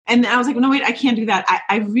 And I was like, no, wait, I can't do that.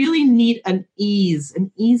 I really need an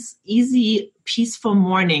easy, peaceful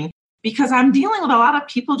morning because I'm dealing with a lot of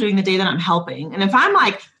people during the day that I'm helping. And if I'm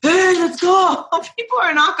like, hey, let's go, people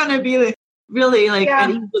are not going to be really at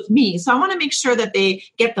ease with me. So I want to make sure that they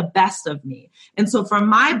get the best of me. And so for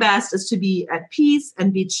my best is to be at peace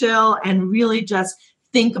and be chill and really just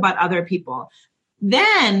think about other people.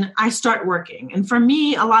 Then I start working. And for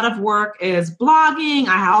me, a lot of work is blogging.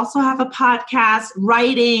 I also have a podcast,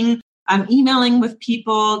 writing. I'm emailing with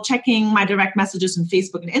people, checking my direct messages on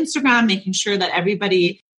Facebook and Instagram, making sure that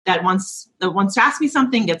everybody that wants to ask me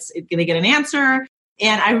something they get an answer.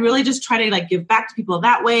 And I really just try to give back to people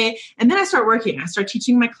that way. And then I start working. I start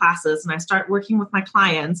teaching my classes and I start working with my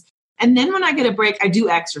clients. And then when I get a break, I do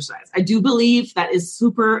exercise. I do believe that is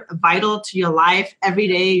super vital to your life. Every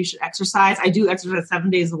day you should exercise. I do exercise 7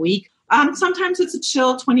 days a week. Sometimes it's a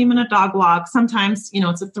chill 20-minute dog walk. Sometimes,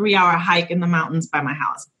 it's a 3-hour hike in the mountains by my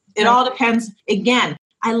house. It all depends. Again,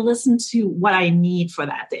 I listen to what I need for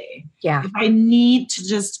that day. Yeah. If I need to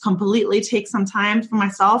just completely take some time for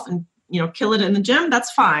myself and, kill it in the gym,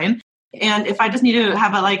 that's fine. And if I just need to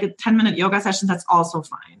have a 10-minute yoga session, that's also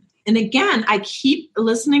fine. And again, I keep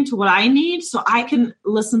listening to what I need so I can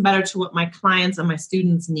listen better to what my clients and my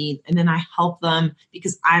students need. And then I help them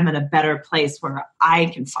because I'm in a better place where I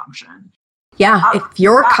can function. Yeah. If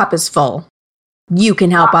your cup is full, you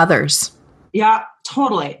can help others. Yeah,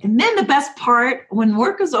 totally. And then the best part, when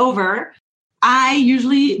work is over, I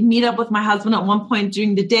usually meet up with my husband at one point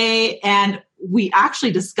during the day and we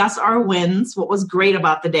actually discuss our wins, what was great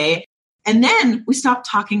about the day. And then we stop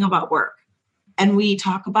talking about work. And we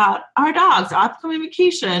talk about our dogs, our upcoming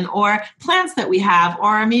vacation, or plans that we have,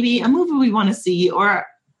 or maybe a movie we want to see, or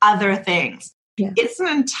other things. Yeah. It's an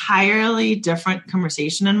entirely different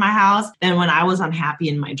conversation in my house than when I was unhappy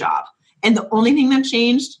in my job. And the only thing that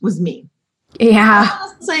changed was me. Yeah.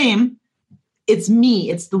 It's the same. It's me.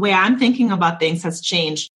 It's the way I'm thinking about things has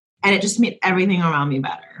changed. And it just made everything around me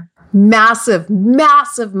better. Massive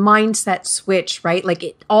mindset switch, right?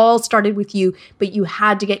 It all started with you, but you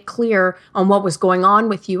had to get clear on what was going on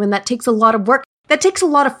with you. And that takes a lot of work. That takes a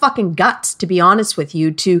lot of fucking guts, to be honest with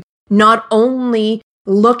you, to not only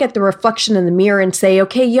look at the reflection in the mirror and say,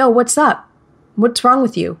 okay, yo, what's up? What's wrong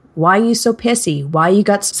with you? Why are you so pissy? Why you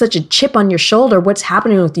got such a chip on your shoulder? What's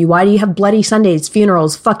happening with you? Why do you have bloody Sundays,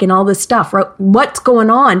 funerals, fucking all this stuff, right? What's going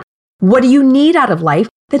on? What do you need out of life?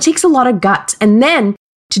 That takes a lot of guts. And then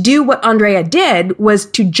to do what Andrea did was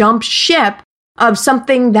to jump ship of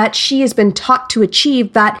something that she has been taught to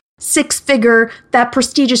achieve, that 6-figure, that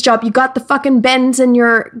prestigious job. You got the fucking Benz in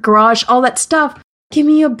your garage, all that stuff. Give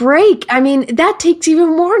me a break. I mean, that takes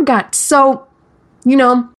even more guts. So,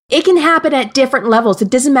 it can happen at different levels. It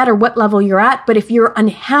doesn't matter what level you're at, but if you're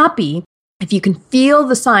unhappy, if you can feel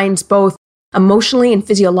the signs both emotionally and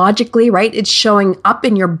physiologically, right? It's showing up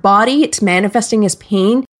in your body. It's manifesting as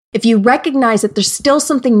pain. If you recognize that there's still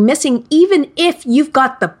something missing, even if you've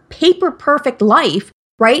got the paper perfect life,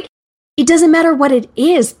 right? It doesn't matter what it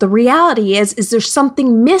is. The reality is there's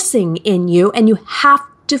something missing in you and you have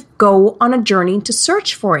to go on a journey to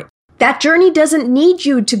search for it. That journey doesn't need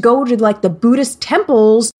you to go to the Buddhist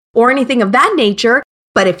temples or anything of that nature.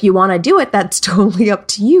 But if you want to do it, that's totally up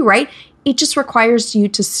to you, right? It just requires you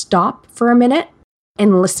to stop for a minute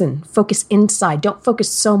and listen. Focus inside. Don't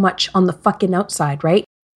focus so much on the fucking outside, right?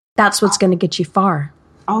 That's what's going to get you far.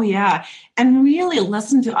 Oh, yeah. And really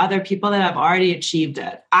listen to other people that have already achieved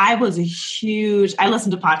it. I listen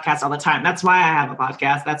to podcasts all the time. That's why I have a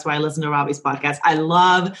podcast. That's why I listen to Robbie's podcast. I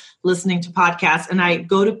love listening to podcasts and I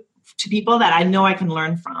go to people that I know I can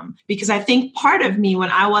learn from. Because I think part of me, when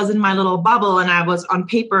I was in my little bubble and I was on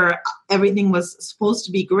paper, everything was supposed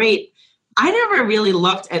to be great. I never really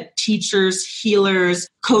looked at teachers, healers,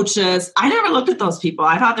 coaches. I never looked at those people.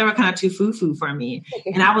 I thought they were kind of too foo-foo for me.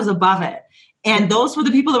 And I was above it. And those were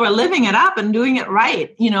the people that were living it up and doing it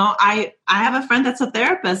right. I have a friend that's a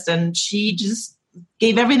therapist and she just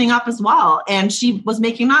gave everything up as well. And she was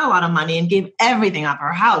making not a lot of money and gave everything up,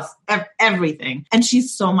 her house, everything. And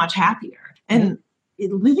she's so much happier. And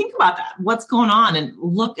think about that. What's going on? And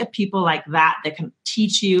look at people like that can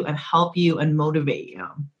teach you and help you and motivate you.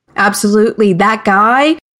 Absolutely. That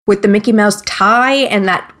guy with the Mickey Mouse tie and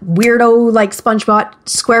that weirdo SpongeBob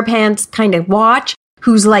SquarePants kind of watch,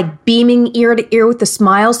 who's beaming ear to ear with a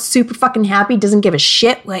smile, super fucking happy, doesn't give a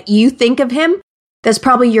shit what you think of him. That's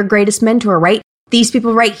probably your greatest mentor, right? These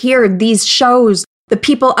people right here, these shows, the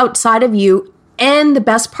people outside of you, and the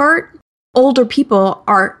best part, older people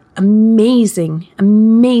are amazing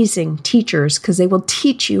teachers because they will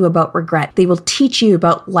teach you about regret. They will teach you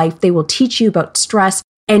about life. They will teach you about stress.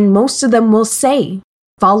 And most of them will say,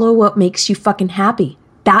 follow what makes you fucking happy.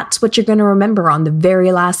 That's what you're going to remember on the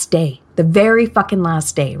very last day, the very fucking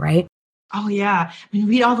last day, right? Oh, yeah.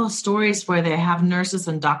 Read all those stories where they have nurses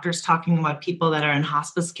and doctors talking about people that are in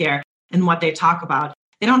hospice care and what they talk about.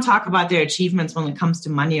 They don't talk about their achievements when it comes to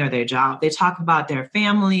money or their job. They talk about their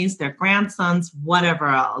families, their grandsons, whatever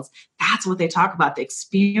else. That's what they talk about, the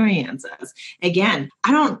experiences. Again,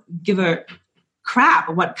 I don't give a crap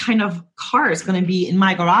what kind of car is going to be in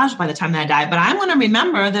my garage by the time that I die, but I'm going to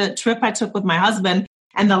remember the trip I took with my husband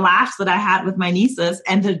and the laughs that I had with my nieces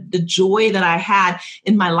and the joy that I had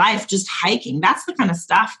in my life just hiking. That's the kind of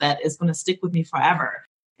stuff that is going to stick with me forever.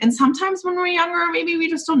 And sometimes when we're younger, maybe we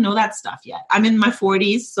just don't know that stuff yet. I'm in my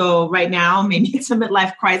 40s, so right now, maybe it's a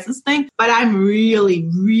midlife crisis thing, but I'm really,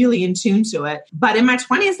 really in tune to it. But in my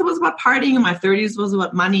 20s, it was about partying. In my 30s, it was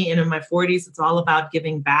about money. And in my 40s, it's all about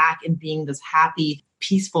giving back and being this happy,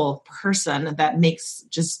 peaceful person that makes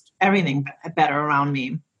just everything better around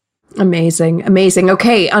me. Amazing. Amazing.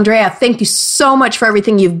 Okay, Andrea, thank you so much for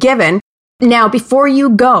everything you've given. Now, before you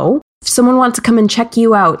go, if someone wants to come and check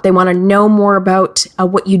you out, they want to know more about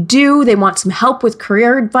what you do, they want some help with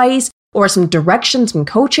career advice or some direction, some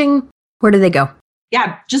coaching, where do they go?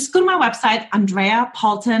 Yeah, just go to my website,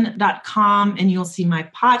 andreapaulton.com, and you'll see my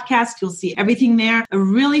podcast. You'll see everything there. A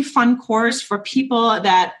really fun course for people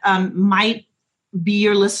that might be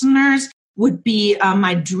your listeners would be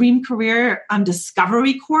my Dream Career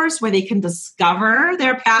Discovery course, where they can discover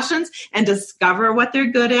their passions and discover what they're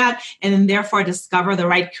good at, and then therefore discover the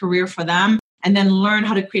right career for them, and then learn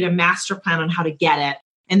how to create a master plan on how to get it.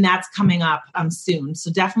 And that's coming up soon.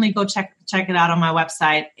 So definitely go check it out on my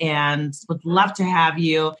website, and would love to have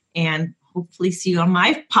you and hopefully see you on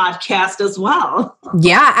my podcast as well.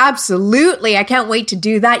 Yeah, absolutely. I can't wait to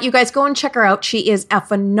do that. You guys go and check her out. She is a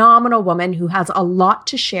phenomenal woman who has a lot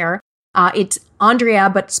to share. It's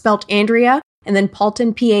Andrea, but spelt Andrea, and then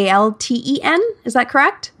Paulton, Palten. Is that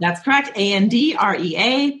correct? That's correct.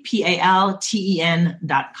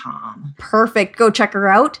 AndreaPalten.com. Perfect. Go check her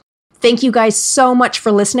out. Thank you guys so much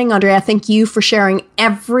for listening. Andrea, thank you for sharing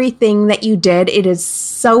everything that you did. It is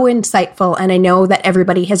so insightful, and I know that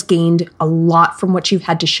everybody has gained a lot from what you've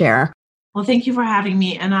had to share. Well, thank you for having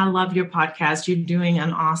me, and I love your podcast. You're doing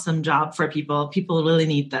an awesome job for people. People really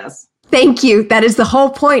need this. Thank you. That is the whole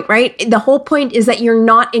point, right? The whole point is that you're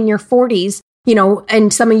not in your 40s,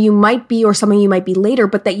 and some of you might be, or some of you might be later,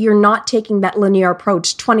 but that you're not taking that linear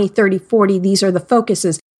approach, 20, 30, 40. These are the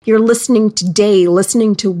focuses. You're listening today,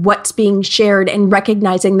 listening to what's being shared, and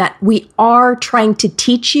recognizing that we are trying to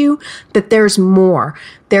teach you that there's more.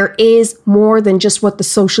 There is more than just what the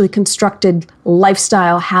socially constructed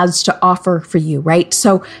lifestyle has to offer for you, right?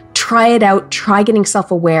 So try it out, try getting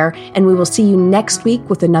self-aware, and we will see you next week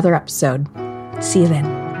with another episode. See you then.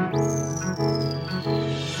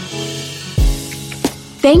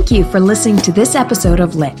 Thank you for listening to this episode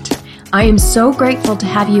of Lit. I am so grateful to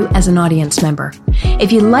have you as an audience member.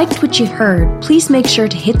 If you liked what you heard, please make sure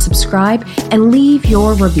to hit subscribe and leave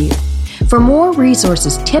your review. For more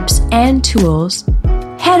resources, tips, and tools,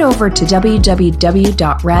 head over to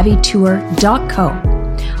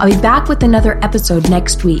www.ravitour.co. I'll be back with another episode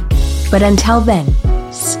next week. But until then,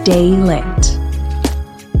 stay lit.